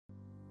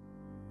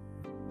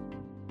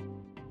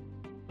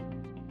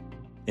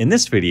In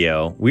this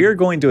video, we are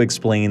going to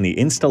explain the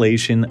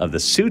installation of the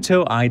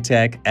Suto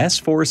iTech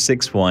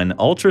S461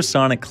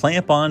 ultrasonic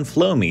clamp-on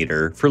flow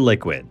meter for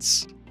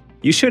liquids.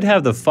 You should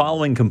have the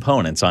following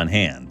components on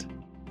hand: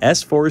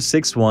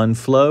 S461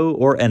 flow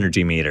or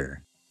energy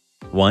meter,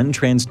 1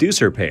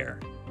 transducer pair,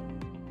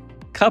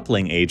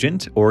 coupling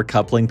agent or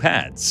coupling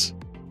pads,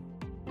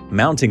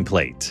 mounting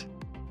plate,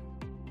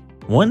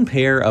 1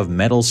 pair of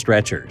metal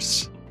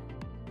stretchers,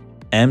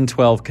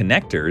 M12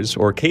 connectors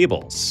or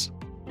cables.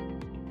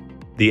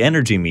 The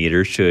energy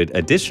meter should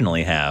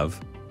additionally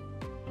have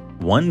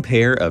 1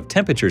 pair of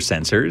temperature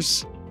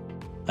sensors,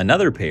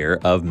 another pair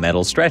of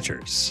metal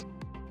stretchers.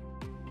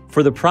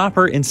 For the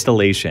proper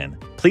installation,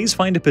 please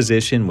find a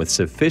position with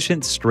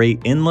sufficient straight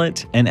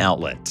inlet and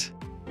outlet.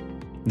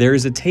 There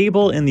is a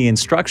table in the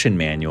instruction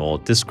manual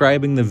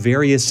describing the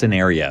various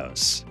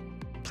scenarios.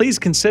 Please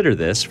consider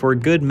this for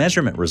good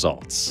measurement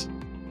results.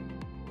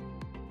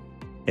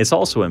 It's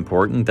also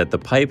important that the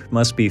pipe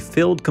must be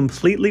filled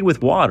completely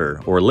with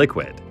water or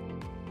liquid.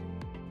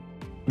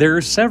 There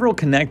are several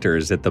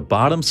connectors at the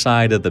bottom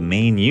side of the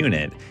main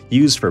unit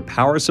used for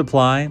power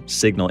supply,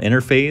 signal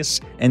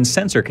interface, and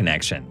sensor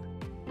connection.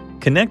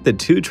 Connect the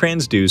 2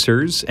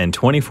 transducers and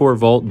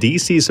 24-volt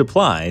DC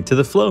supply to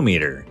the flow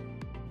meter.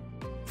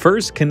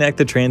 First, connect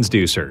the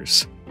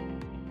transducers.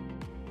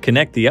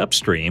 Connect the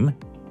upstream.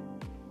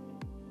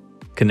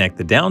 Connect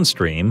the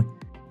downstream.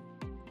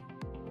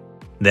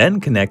 Then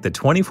connect the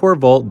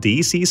 24-volt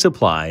DC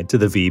supply to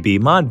the VB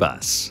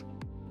Modbus.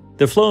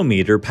 The flow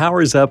meter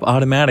powers up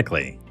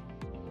automatically.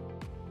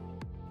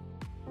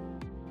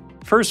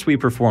 First, we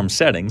perform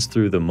settings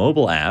through the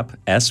mobile app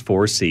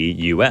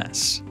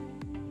S461.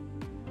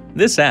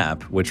 This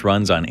app, which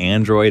runs on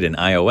Android and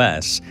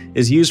iOS,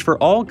 is used for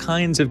all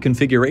kinds of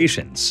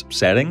configurations,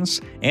 settings,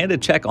 and to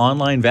check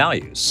online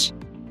values.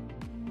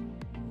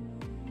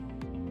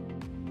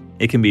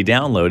 It can be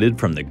downloaded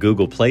from the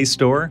Google Play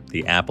Store,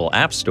 the Apple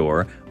App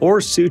Store, or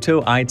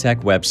Suto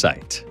iTech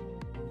website.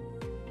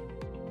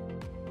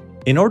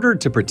 In order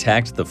to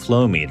protect the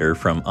flow meter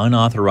from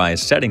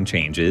unauthorized setting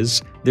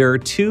changes, there are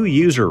 2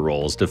 user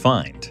roles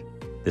defined.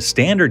 The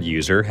standard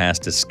user has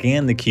to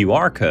scan the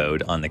QR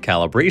code on the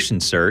calibration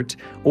cert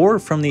or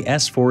from the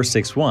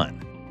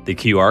S461. The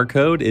QR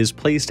code is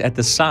placed at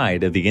the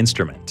side of the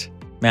instrument.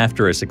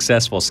 After a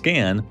successful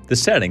scan, the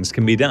settings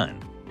can be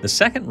done. The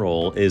second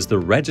role is the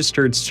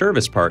registered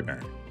service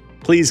partner.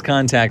 Please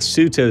contact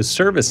Suto's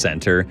Service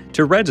Center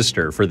to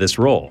register for this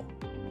role.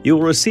 You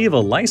will receive a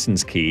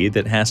license key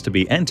that has to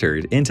be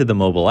entered into the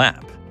mobile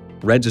app.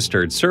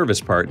 Registered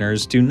service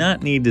partners do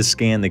not need to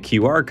scan the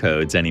QR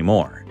codes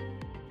anymore.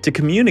 To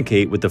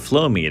communicate with the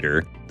flow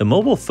meter, the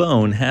mobile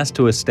phone has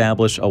to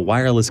establish a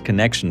wireless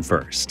connection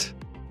first.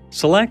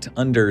 Select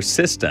under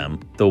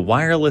System the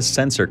wireless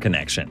sensor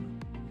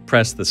connection.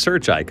 Press the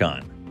search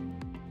icon.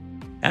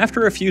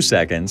 After a few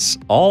seconds,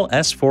 all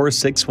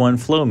S461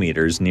 flow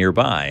meters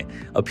nearby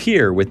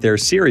appear with their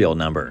serial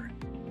number.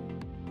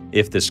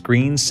 If the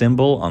screen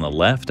symbol on the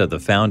left of the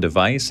found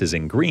device is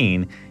in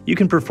green, you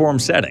can perform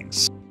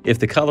settings. If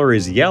the color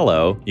is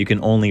yellow, you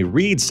can only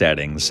read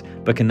settings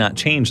but cannot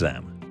change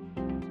them.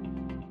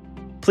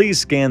 Please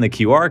scan the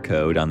QR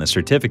code on the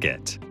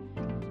certificate.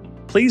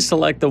 Please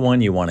select the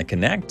one you want to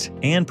connect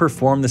and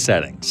perform the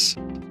settings.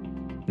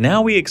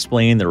 Now we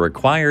explain the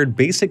required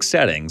basic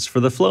settings for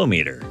the flow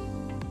meter.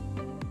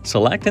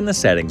 Select in the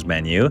Settings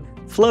menu,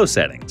 Flow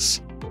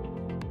Settings.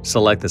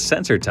 Select the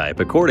sensor type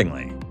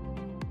accordingly.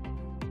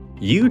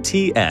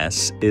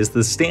 UTS is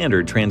the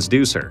standard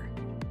transducer.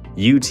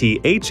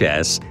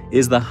 UTHS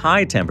is the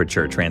high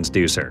temperature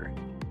transducer.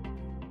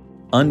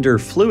 Under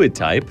Fluid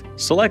Type,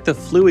 select the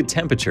fluid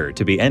temperature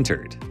to be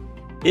entered.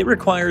 It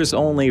requires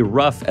only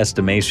rough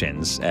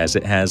estimations as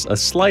it has a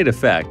slight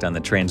effect on the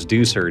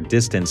transducer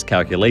distance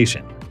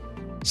calculation.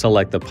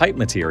 Select the pipe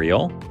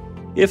material.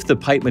 If the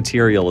pipe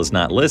material is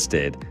not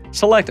listed,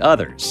 select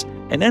Others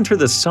and enter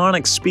the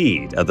sonic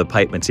speed of the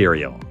pipe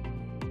material.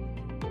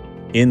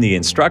 In the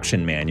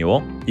instruction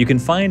manual, you can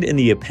find in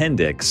the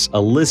appendix a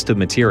list of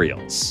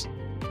materials.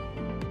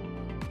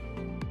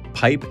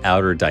 Pipe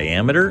outer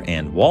diameter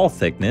and wall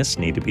thickness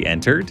need to be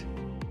entered.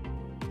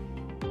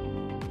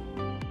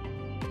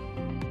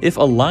 If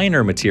a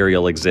liner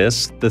material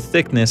exists, the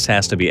thickness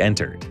has to be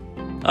entered.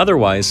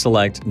 Otherwise,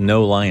 select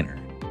No Liner.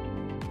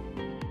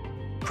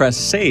 Press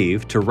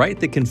Save to write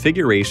the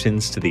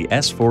configurations to the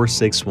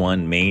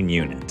S461 main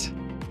unit.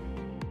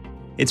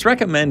 It's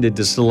recommended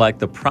to select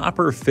the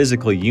proper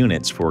physical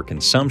units for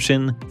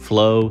consumption,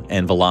 flow,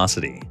 and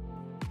velocity.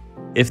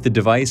 If the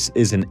device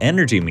is an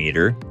energy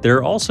meter, there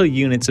are also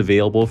units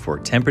available for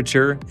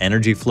temperature,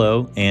 energy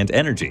flow, and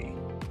energy.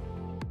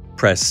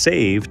 Press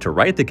Save to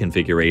write the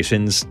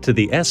configurations to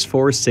the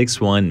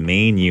S461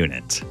 main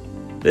unit.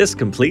 This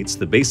completes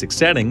the basic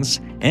settings,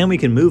 and we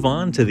can move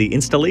on to the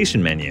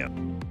installation menu.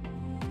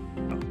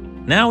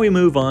 Now we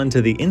move on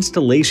to the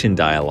installation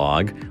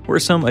dialog, where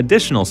some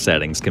additional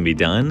settings can be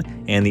done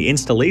and the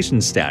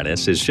installation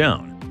status is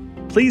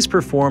shown. Please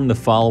perform the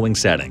following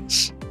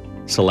settings.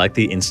 Select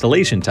the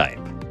installation type.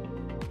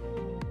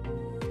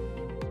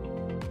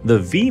 The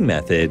V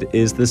method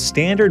is the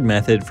standard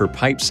method for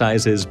pipe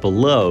sizes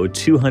below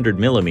 200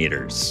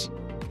 millimeters.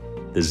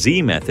 The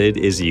Z method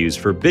is used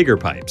for bigger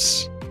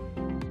pipes.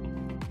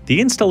 The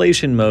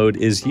installation mode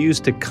is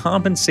used to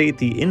compensate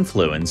the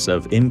influence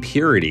of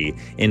impurity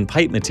in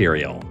pipe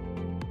material.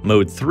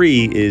 Mode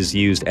 3 is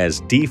used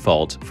as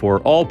default for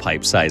all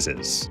pipe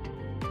sizes.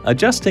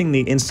 Adjusting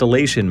the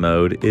installation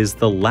mode is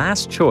the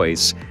last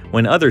choice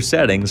when other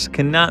settings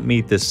cannot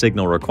meet the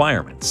signal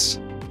requirements.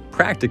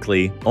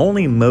 Practically,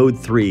 only Mode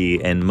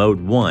 3 and Mode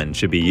 1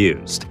 should be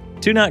used.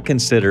 Do not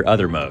consider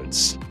other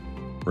modes.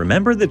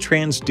 Remember the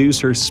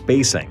transducer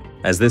spacing,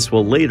 as this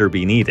will later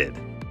be needed.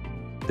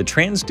 The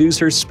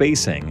transducer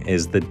spacing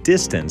is the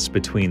distance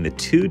between the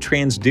two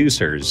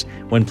transducers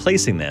when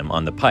placing them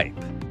on the pipe.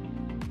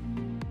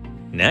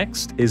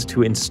 Next is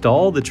to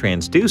install the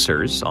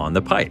transducers on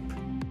the pipe.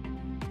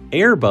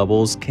 Air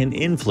bubbles can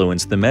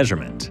influence the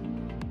measurement.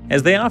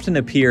 As they often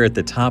appear at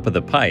the top of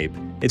the pipe,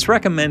 it's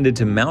recommended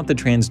to mount the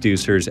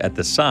transducers at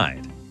the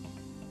side.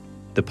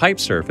 The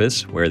pipe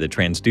surface, where the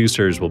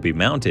transducers will be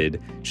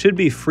mounted, should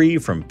be free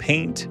from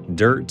paint,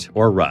 dirt,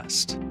 or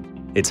rust.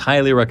 It's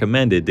highly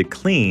recommended to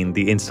clean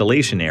the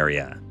installation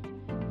area.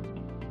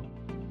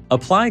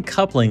 Apply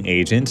coupling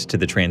agent to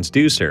the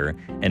transducer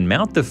and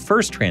mount the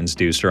first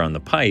transducer on the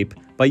pipe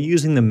by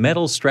using the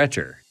metal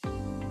stretcher.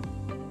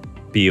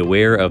 Be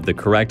aware of the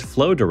correct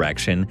flow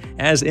direction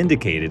as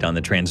indicated on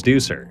the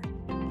transducer.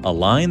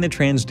 Align the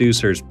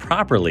transducers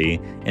properly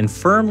and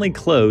firmly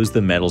close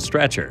the metal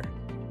stretcher.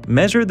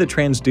 Measure the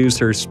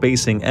transducer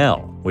spacing L,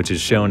 which is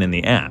shown in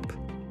the app.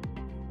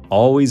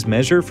 Always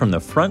measure from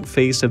the front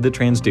face of the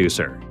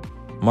transducer.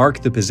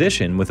 Mark the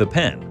position with a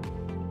pen.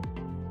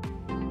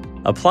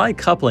 Apply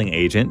coupling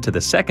agent to the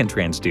second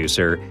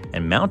transducer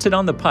and mount it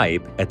on the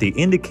pipe at the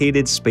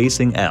indicated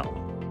spacing L.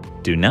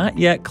 Do not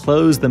yet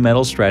close the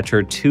metal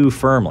stretcher too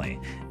firmly,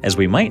 as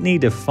we might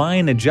need to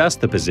fine adjust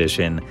the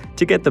position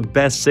to get the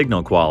best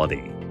signal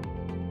quality.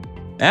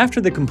 After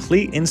the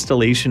complete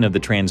installation of the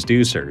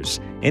transducers,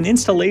 an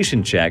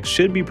installation check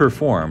should be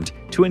performed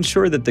to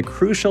ensure that the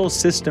crucial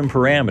system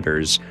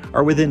parameters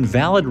are within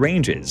valid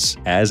ranges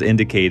as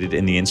indicated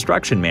in the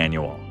instruction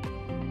manual.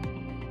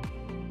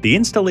 The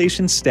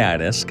installation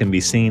status can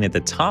be seen at the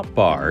top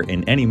bar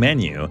in any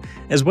menu,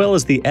 as well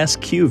as the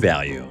SQ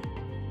value.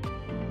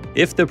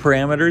 If the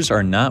parameters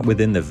are not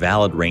within the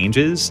valid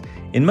ranges,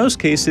 in most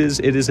cases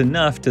it is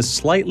enough to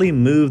slightly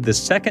move the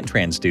second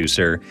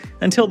transducer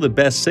until the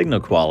best signal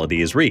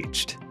quality is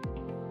reached.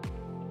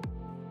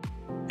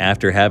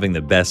 After having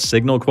the best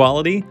signal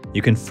quality,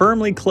 you can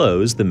firmly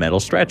close the metal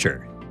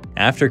stretcher.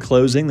 After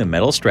closing the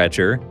metal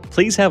stretcher,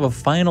 please have a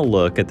final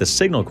look at the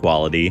signal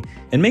quality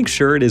and make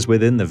sure it is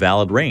within the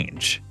valid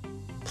range.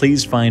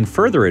 Please find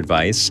further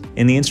advice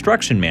in the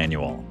instruction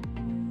manual.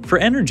 For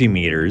energy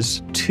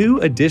meters, 2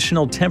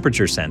 additional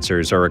temperature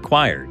sensors are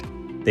required.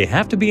 They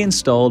have to be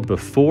installed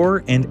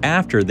before and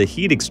after the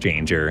heat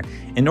exchanger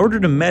in order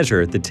to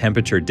measure the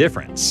temperature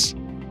difference.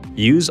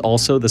 Use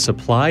also the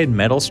supplied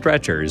metal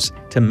stretchers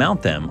to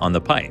mount them on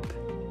the pipe.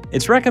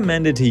 It's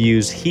recommended to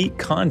use heat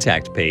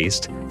contact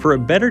paste for a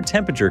better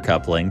temperature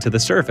coupling to the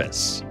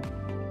surface.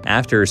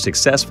 After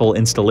successful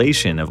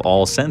installation of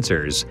all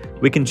sensors,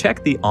 we can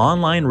check the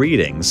online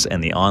readings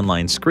and the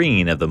online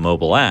screen of the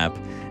mobile app,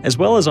 as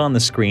well as on the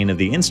screen of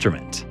the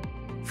instrument.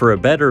 For a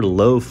better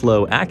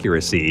low-flow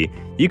accuracy,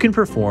 you can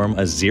perform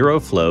a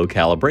zero-flow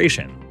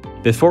calibration.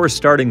 Before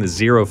starting the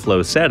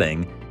zero-flow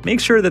setting, make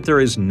sure that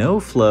there is no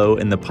flow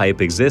in the pipe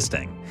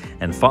existing,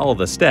 and follow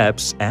the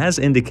steps as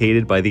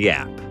indicated by the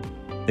app.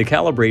 The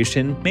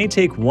calibration may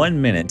take 1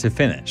 minute to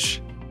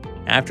finish.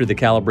 After the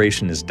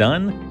calibration is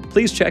done,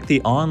 please check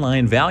the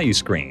online value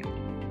screen.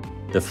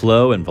 The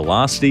flow and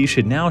velocity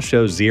should now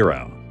show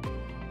 0.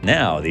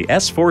 Now the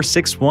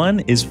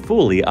S461 is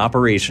fully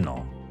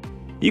operational.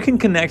 You can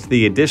connect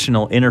the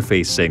additional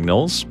interface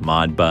signals,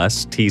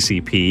 Modbus,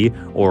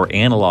 TCP, or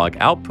analog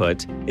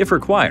output if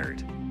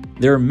required.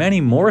 There are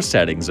many more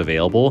settings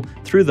available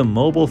through the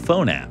mobile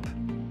phone app.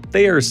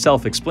 They are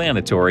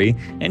self-explanatory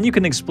and you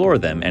can explore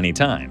them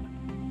anytime.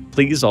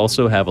 Please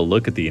also have a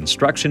look at the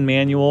instruction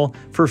manual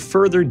for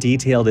further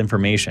detailed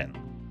information.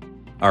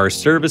 Our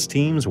service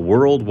teams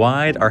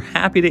worldwide are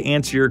happy to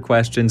answer your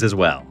questions as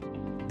well.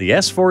 The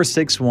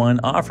S461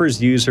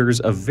 offers users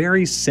a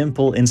very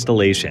simple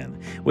installation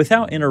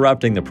without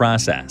interrupting the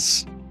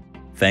process.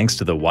 Thanks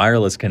to the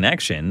wireless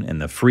connection and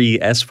the free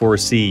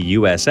S4C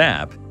US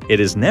app, it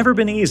has never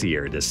been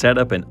easier to set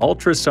up an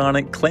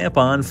ultrasonic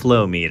clamp-on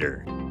flow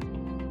meter.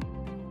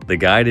 The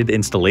guided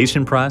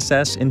installation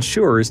process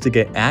ensures to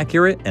get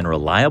accurate and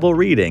reliable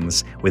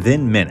readings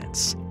within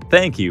minutes.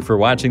 Thank you for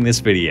watching this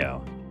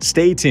video.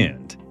 Stay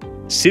tuned.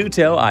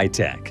 Suto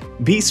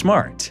iTech. Be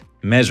smart.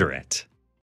 Measure it.